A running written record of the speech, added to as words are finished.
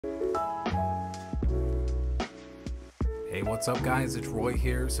Hey, what's up guys, it's Roy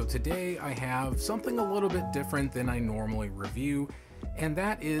here. So today I have something a little bit different than I normally review, and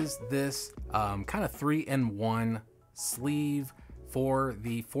that is this kind of 3-in-1 sleeve for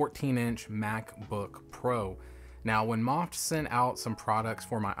the 14-inch MacBook Pro. Now when Moft sent out some products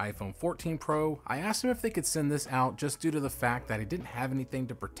for my iPhone 14 Pro, I asked them if they could send this out just due to the fact that I didn't have anything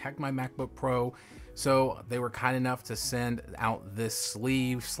to protect my MacBook Pro. So they were kind enough to send out this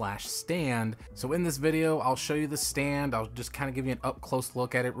sleeve slash stand. So in this video, I'll show you the stand. I'll just kind of give you an up close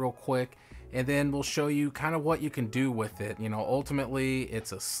look at it real quick. And then we'll show you kind of what you can do with it. You know, ultimately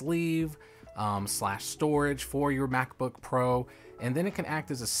it's a sleeve slash storage for your MacBook Pro. And then it can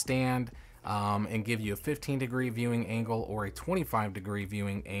act as a stand and give you a 15-degree viewing angle or a 25-degree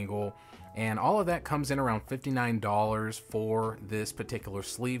viewing angle. And all of that comes in around $59 for this particular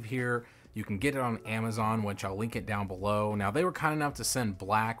sleeve here. You can get it on Amazon, which I'll link it down below. Now they were kind enough to send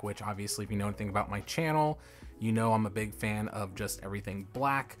black, which obviously if you know anything about my channel, you know I'm a big fan of just everything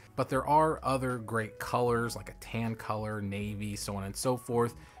black, but there are other great colors like a tan color, navy, so on and so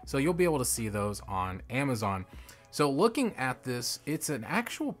forth. So you'll be able to see those on Amazon. So looking at this, it's an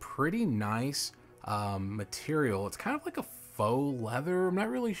actual pretty nice material. It's kind of like a faux leather. I'm not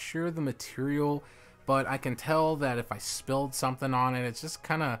really sure the material, but I can tell that if I spilled something on it, it's just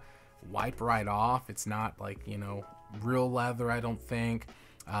kind of wipe right off. It's not like, you know, real leather, I don't think,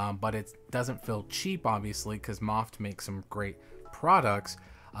 but it doesn't feel cheap, obviously, because Moft makes some great products.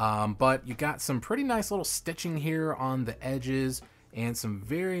 But you got some pretty nice little stitching here on the edges and some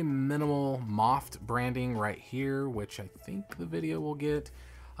very minimal Moft branding right here, which I think the video will get,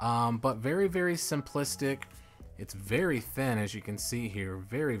 but very, very simplistic. It's very thin, as you can see here,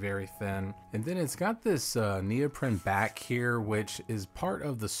 very, very thin. And then it's got this neoprene back here, which is part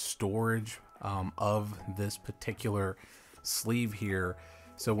of the storage of this particular sleeve here.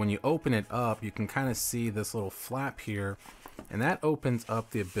 So when you open it up, you can kind of see this little flap here, and that opens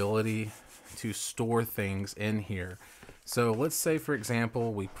up the ability to store things in here. So let's say, for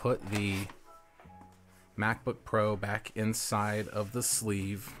example, we put the MacBook Pro back inside of the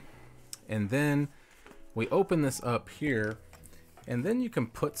sleeve, and then we open this up here, and then you can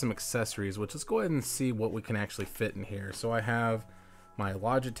put some accessories, which let's go ahead and see what we can actually fit in here. So I have my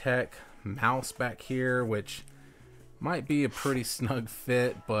Logitech mouse back here, which might be a pretty snug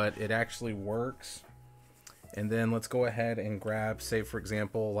fit, but it actually works. And then let's go ahead and grab, say for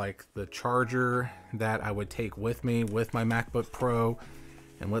example, like the charger that I would take with me with my MacBook Pro,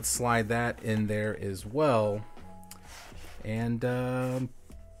 and let's slide that in there as well. And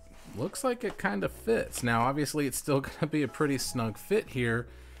looks like it kind of fits. Now obviously it's still going to be a pretty snug fit here,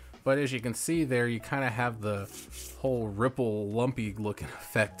 but as you can see there, you kind of have the whole ripple lumpy looking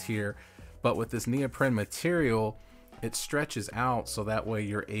effect here. But with this neoprene material, it stretches out so that way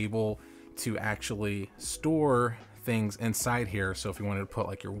you're able to actually store things inside here. So if you wanted to put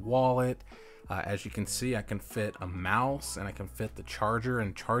like your wallet, as you can see, I can fit a mouse and I can fit the charger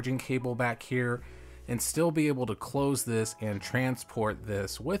and charging cable back here, and still be able to close this and transport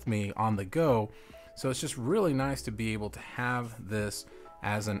this with me on the go. So it's just really nice to be able to have this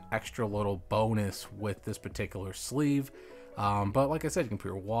as an extra little bonus with this particular sleeve. But like I said, you can put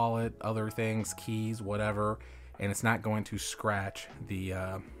your wallet, other things, keys, whatever, and it's not going to scratch the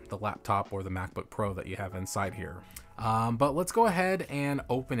laptop or the MacBook Pro that you have inside here. But let's go ahead and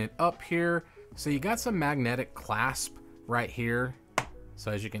open it up here. So you got some magnetic clasp right here.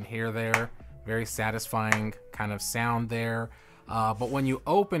 So as you can hear there, very satisfying kind of sound there. But when you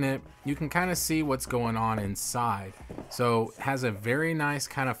open it, you can kind of see what's going on inside. So it has a very nice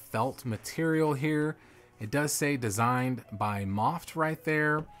kind of felt material here. It does say designed by Moft right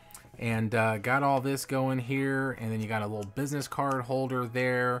there. And got all this going here. And then you got a little business card holder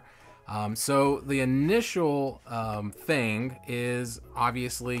there. So the initial thing is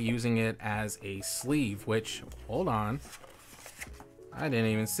obviously using it as a sleeve, which, hold on, I didn't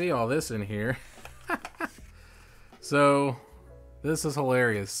even see all this in here. So this is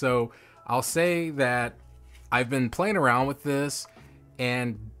hilarious. So I'll say that I've been playing around with this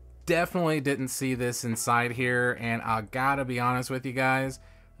and definitely didn't see this inside here. And I gotta be honest with you guys,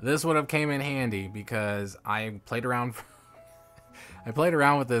 this would have came in handy because I played around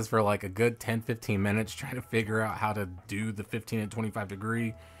with this for like a good 10-15 minutes trying to figure out how to do the 15 and 25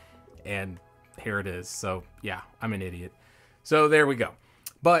 degree, and here it is. So yeah, I'm an idiot. So there we go.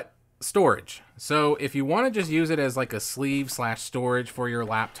 But storage. So if you want to just use it as like a sleeve slash storage for your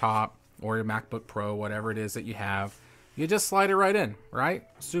laptop or your MacBook Pro, whatever it is that you have, you just slide it right in, right?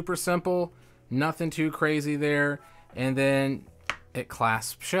 Super simple, nothing too crazy there. And then it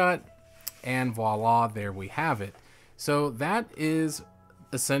clasps shut, and voila, there we have it. So that is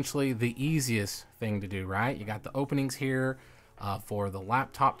essentially the easiest thing to do, right? You got the openings here for the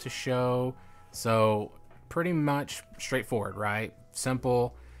laptop to show. So pretty much straightforward, right?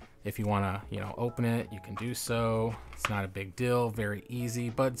 Simple. If you want to, open it, you can do so. It's not a big deal, very easy,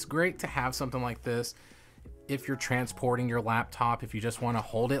 but it's great to have something like this. If you're transporting your laptop, if you just want to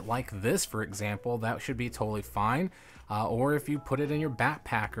hold it like this, for example, that should be totally fine. Or if you put it in your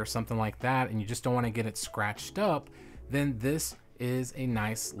backpack or something like that and you just don't want to get it scratched up, then this is a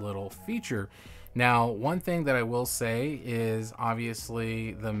nice little feature. Now, one thing that I will say is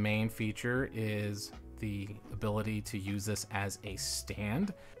obviously the main feature is the ability to use this as a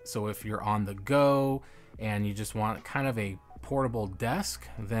stand. So if you're on the go and you just want kind of a portable desk,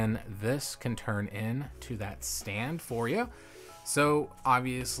 then this can turn into that stand for you. So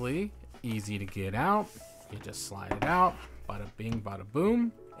obviously easy to get out. You just slide it out, bada bing, bada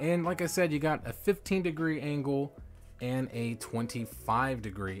boom. And like I said, you got a 15-degree angle and a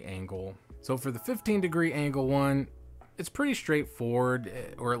 25-degree angle. So for the 15-degree angle one, it's pretty straightforward,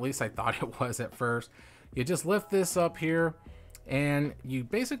 or at least I thought it was at first. You just lift this up here and you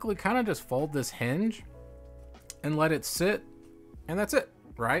basically kind of just fold this hinge and let it sit, and that's it,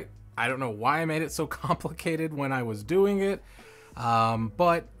 right? I don't know why I made it so complicated when I was doing it,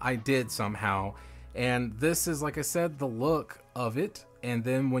 but I did somehow. And this is, like I said, the look of it. And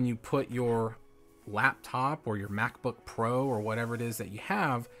then when you put your laptop or your MacBook Pro or whatever it is that you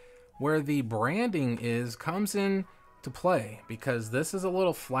have, where the branding comes in to play, because this is a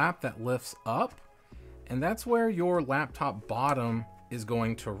little flap that lifts up, and that's where your laptop bottom is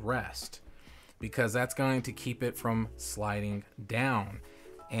going to rest, because that's going to keep it from sliding down.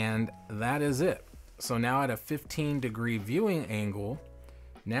 And that is it. So now at a 15-degree viewing angle,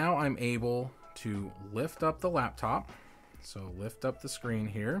 now I'm able to lift up the laptop. So lift up the screen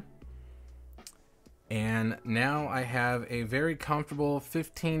here. And now I have a very comfortable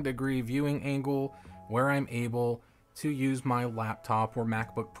 15-degree viewing angle where I'm able to use my laptop or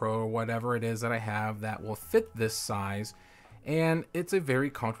MacBook Pro or whatever it is that I have that will fit this size. And it's a very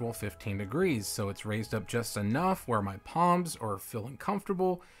comfortable 15 degrees. So it's raised up just enough where my palms are feeling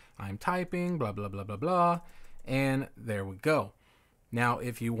comfortable. I'm typing, blah, blah, blah, blah, blah. And there we go. Now,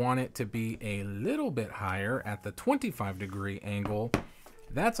 if you want it to be a little bit higher at the 25-degree angle,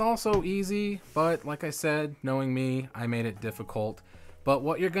 that's also easy. But like I said, knowing me, I made it difficult. But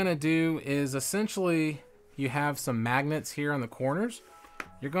what you're going to do is essentially you have some magnets here on the corners.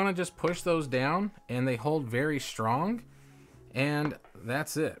 You're going to just push those down and they hold very strong. And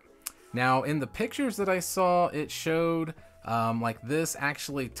that's it. Now, in the pictures that I saw, it showed like this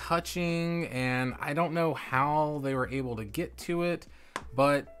actually touching, and I don't know how they were able to get to it,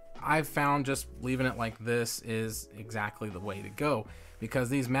 but I've found just leaving it like this is exactly the way to go, because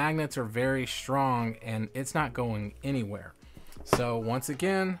these magnets are very strong and it's not going anywhere. So once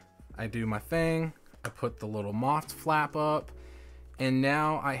again, I do my thing. I put the little Moft flap up, and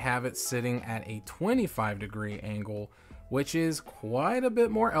now I have it sitting at a 25-degree angle, which is quite a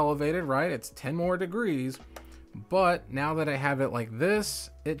bit more elevated, right? It's 10 more degrees. But now that I have it like this,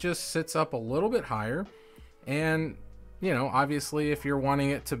 it just sits up a little bit higher. And, obviously if you're wanting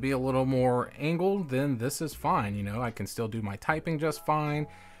it to be a little more angled, then this is fine. I can still do my typing just fine.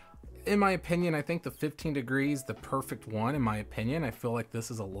 In my opinion, I think the 15 degrees, the perfect one, in my opinion. I feel like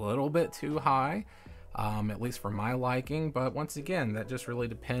this is a little bit too high, at least for my liking. But once again, that just really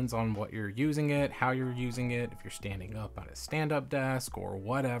depends on what you're using it, how you're using it, if you're standing up at a stand-up desk or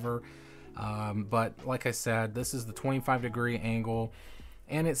whatever. But like I said, this is the 25-degree angle,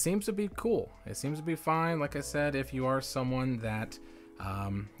 and it seems to be cool. It seems to be fine, like I said, if you are someone that,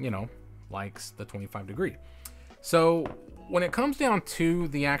 likes the 25-degree. So when it comes down to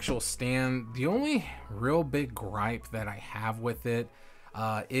the actual stand, the only real big gripe that I have with it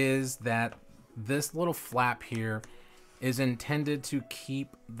is that this little flap here is intended to keep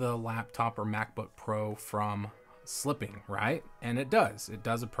the laptop or MacBook Pro from slipping, right? And it does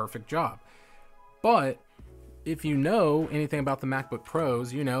a perfect job. But if you know anything about the MacBook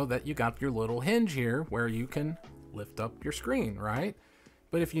Pros, you know that you got your little hinge here where you can lift up your screen, right?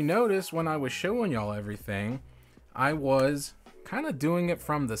 But if you notice, when I was showing y'all everything, I was kind of doing it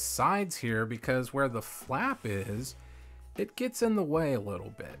from the sides here, because where the flap is, it gets in the way a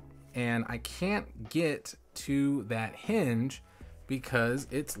little bit, and I can't get to that hinge because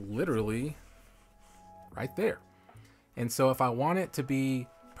it's literally right there. And so if I want it to be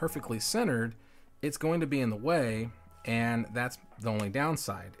perfectly centered, it's going to be in the way, and that's the only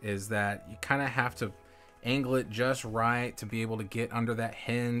downside, is that you kind of have to angle it just right to be able to get under that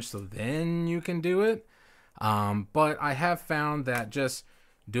hinge, so then you can do it. But I have found that just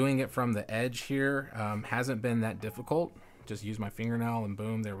doing it from the edge here hasn't been that difficult. just use my fingernail and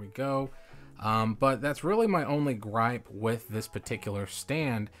boom, there we go. But that's really my only gripe with this particular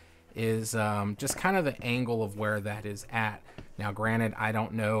stand is just kind of the angle of where that is at. Now granted, I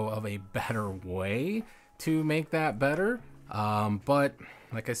don't know of a better way to make that better, but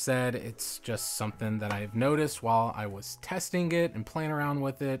like I said, it's just something that I've noticed while I was testing it and playing around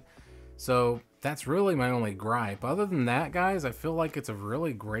with it. So that's really my only gripe. Other than that, guys, I feel like it's a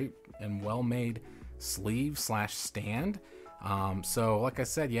really great and well-made sleeve slash stand. So like I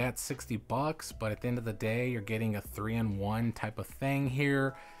said, yeah, it's 60 bucks, but at the end of the day, you're getting a 3-in-1 type of thing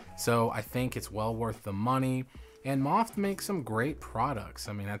here. So I think it's well worth the money. And Moft makes some great products.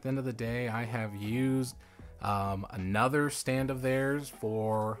 I mean, at the end of the day, I have used another stand of theirs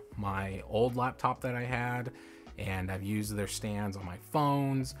for my old laptop that I had, and I've used their stands on my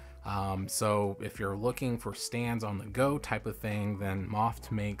phones. So if you're looking for stands on the go type of thing, then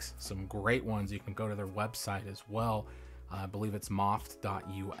Moft makes some great ones. You can go to their website as well. I believe it's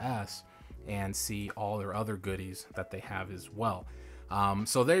moft.us, and see all their other goodies that they have as well.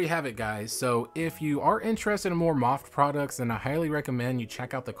 So there you have it, guys. So if you are interested in more Moft products, then I highly recommend you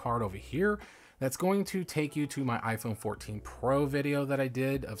check out the card over here. That's going to take you to my iPhone 14 Pro video that I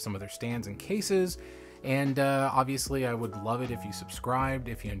did of some of their stands and cases. And obviously I would love it if you subscribed,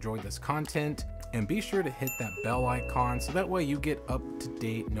 if you enjoyed this content, and be sure to hit that bell icon so that way you get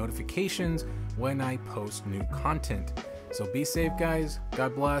up-to-date notifications when I post new content. So be safe, guys,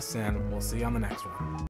 God bless, and we'll see you on the next one.